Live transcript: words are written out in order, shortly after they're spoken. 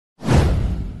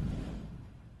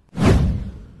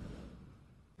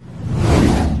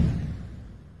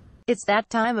It's that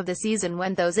time of the season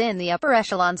when those in the upper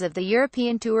echelons of the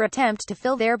European Tour attempt to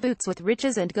fill their boots with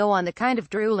riches and go on the kind of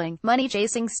drooling,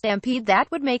 money-chasing stampede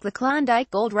that would make the Klondike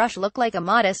Gold Rush look like a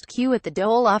modest queue at the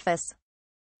dole office.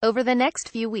 Over the next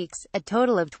few weeks, a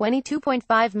total of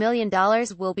 $22.5 million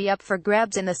will be up for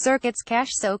grabs in the circuit's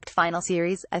cash-soaked final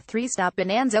series, a three-stop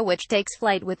bonanza which takes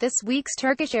flight with this week's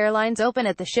Turkish Airlines Open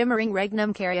at the shimmering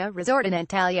Regnum Karya Resort in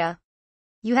Antalya.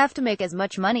 "You have to make as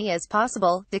much money as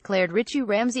possible," declared Richie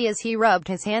Ramsay as he rubbed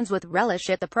his hands with relish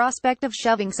at the prospect of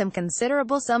shoving some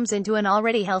considerable sums into an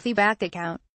already healthy bank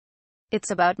account.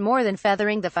 "It's about more than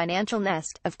feathering the financial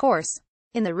nest, of course.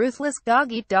 In the ruthless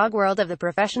dog-eat-dog world of the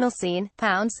professional scene,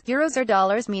 pounds, euros or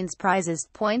dollars means prizes,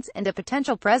 points, and a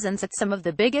potential presence at some of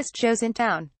the biggest shows in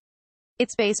town.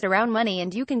 It's based around money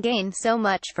and you can gain so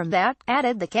much from that,"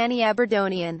 added the canny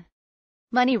Aberdonian.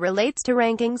 "Money relates to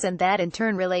rankings and that in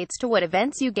turn relates to what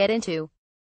events you get into.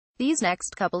 These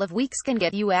next couple of weeks can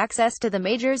get you access to the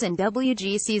majors and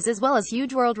WGCs as well as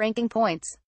huge world ranking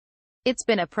points. It's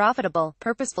been a profitable,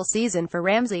 purposeful season for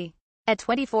Ramsay. At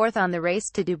 24th on the race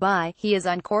to Dubai, he is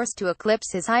on course to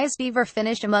eclipse his highest ever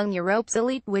finish among Europe's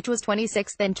elite, which was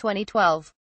 26th in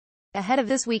 2012. Ahead of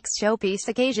this week's showpiece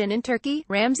occasion in Turkey,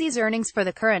 Ramsay's earnings for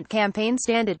the current campaign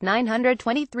stand at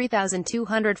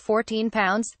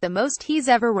 £923,214, the most he's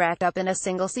ever racked up in a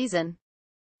single season.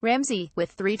 Ramsay,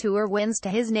 with 3 tour wins to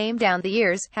his name down the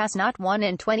years, has not won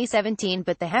in 2017,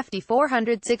 but the hefty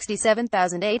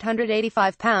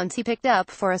 £467,885 he picked up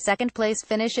for a second-place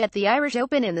finish at the Irish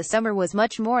Open in the summer was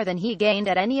much more than he gained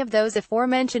at any of those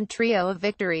aforementioned trio of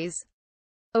victories.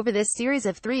 Over this series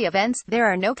of 3 events, there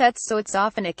are no cuts, so it's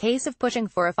often a case of pushing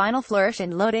for a final flourish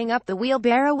and loading up the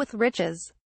wheelbarrow with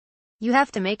riches. "You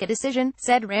have to make a decision,"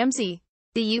 said Ramsay.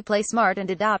 "Do you play smart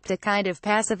and adopt a kind of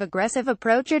passive-aggressive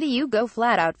approach, or do you go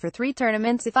flat out for 3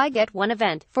 tournaments? If I get one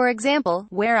event, for example,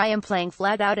 where I am playing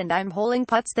flat out and I'm holing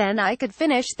putts, then I could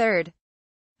finish 3rd.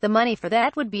 The money for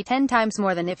that would be 10 times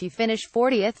more than if you finish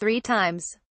 40th 3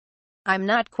 times. I'm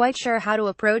not quite sure how to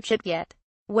approach it yet."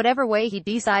 Whatever way he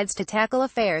decides to tackle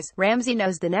affairs, Ramsay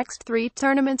knows the next 3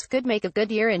 tournaments could make a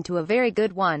good year into a very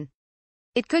good one.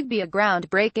 "It could be a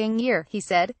groundbreaking year," he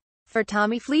said. For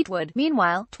Tommy Fleetwood,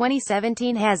 meanwhile,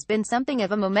 2017 has been something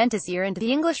of a momentous year and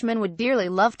the Englishman would dearly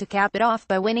love to cap it off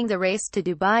by winning the race to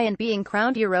Dubai and being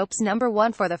crowned Europe's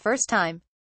 #1 for the first time.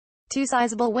 2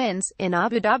 sizable wins, in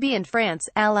Abu Dhabi and France,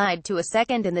 allied to a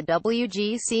second in the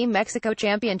WGC Mexico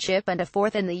Championship and a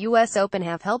 4th in the US Open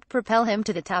have helped propel him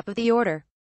to the top of the order.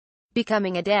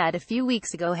 Becoming a dad a few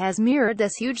weeks ago has mirrored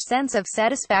this huge sense of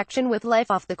satisfaction with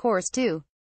life off the course too.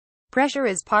 Pressure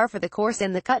is par for the course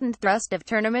in the cut and thrust of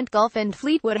tournament golf, and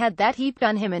Fleetwood had that heaped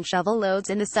on him in shovel loads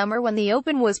in the summer when the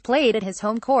Open was played at his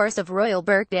home course of Royal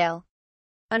Birkdale.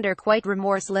 Under quite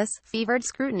remorseless, fevered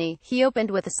scrutiny, he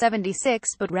opened with a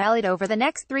 76 but rallied over the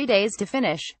next 3 days to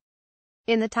finish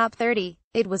in the top 30.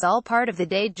 It was all part of the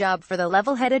day job for the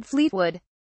level-headed Fleetwood.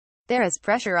 "There is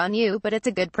pressure on you, but it's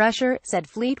a good pressure," said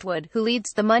Fleetwood, who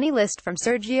leads the money list from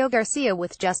Sergio Garcia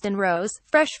with Justin Rose,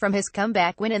 fresh from his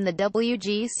comeback win in the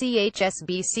WGC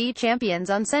HSBC Champions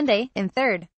on Sunday, in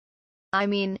 3rd. "I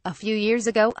mean, a few years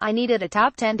ago, I needed a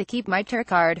top 10 to keep my tour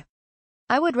card.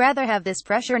 I would rather have this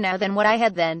pressure now than what I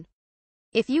had then.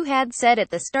 If you had said at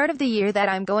the start of the year that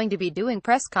I'm going to be doing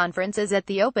press conferences at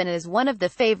the Open as one of the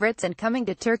favorites and coming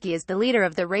to Turkey as the leader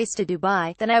of the race to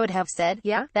Dubai, then I would have said,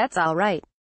 yeah, that's all right.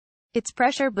 It's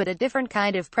pressure, but a different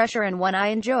kind of pressure and one I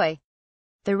enjoy.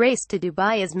 The race to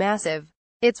Dubai is massive.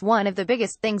 It's one of the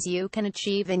biggest things you can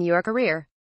achieve in your career."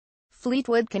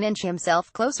 Fleetwood can inch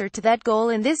himself closer to that goal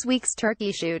in this week's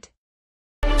Turkey shoot.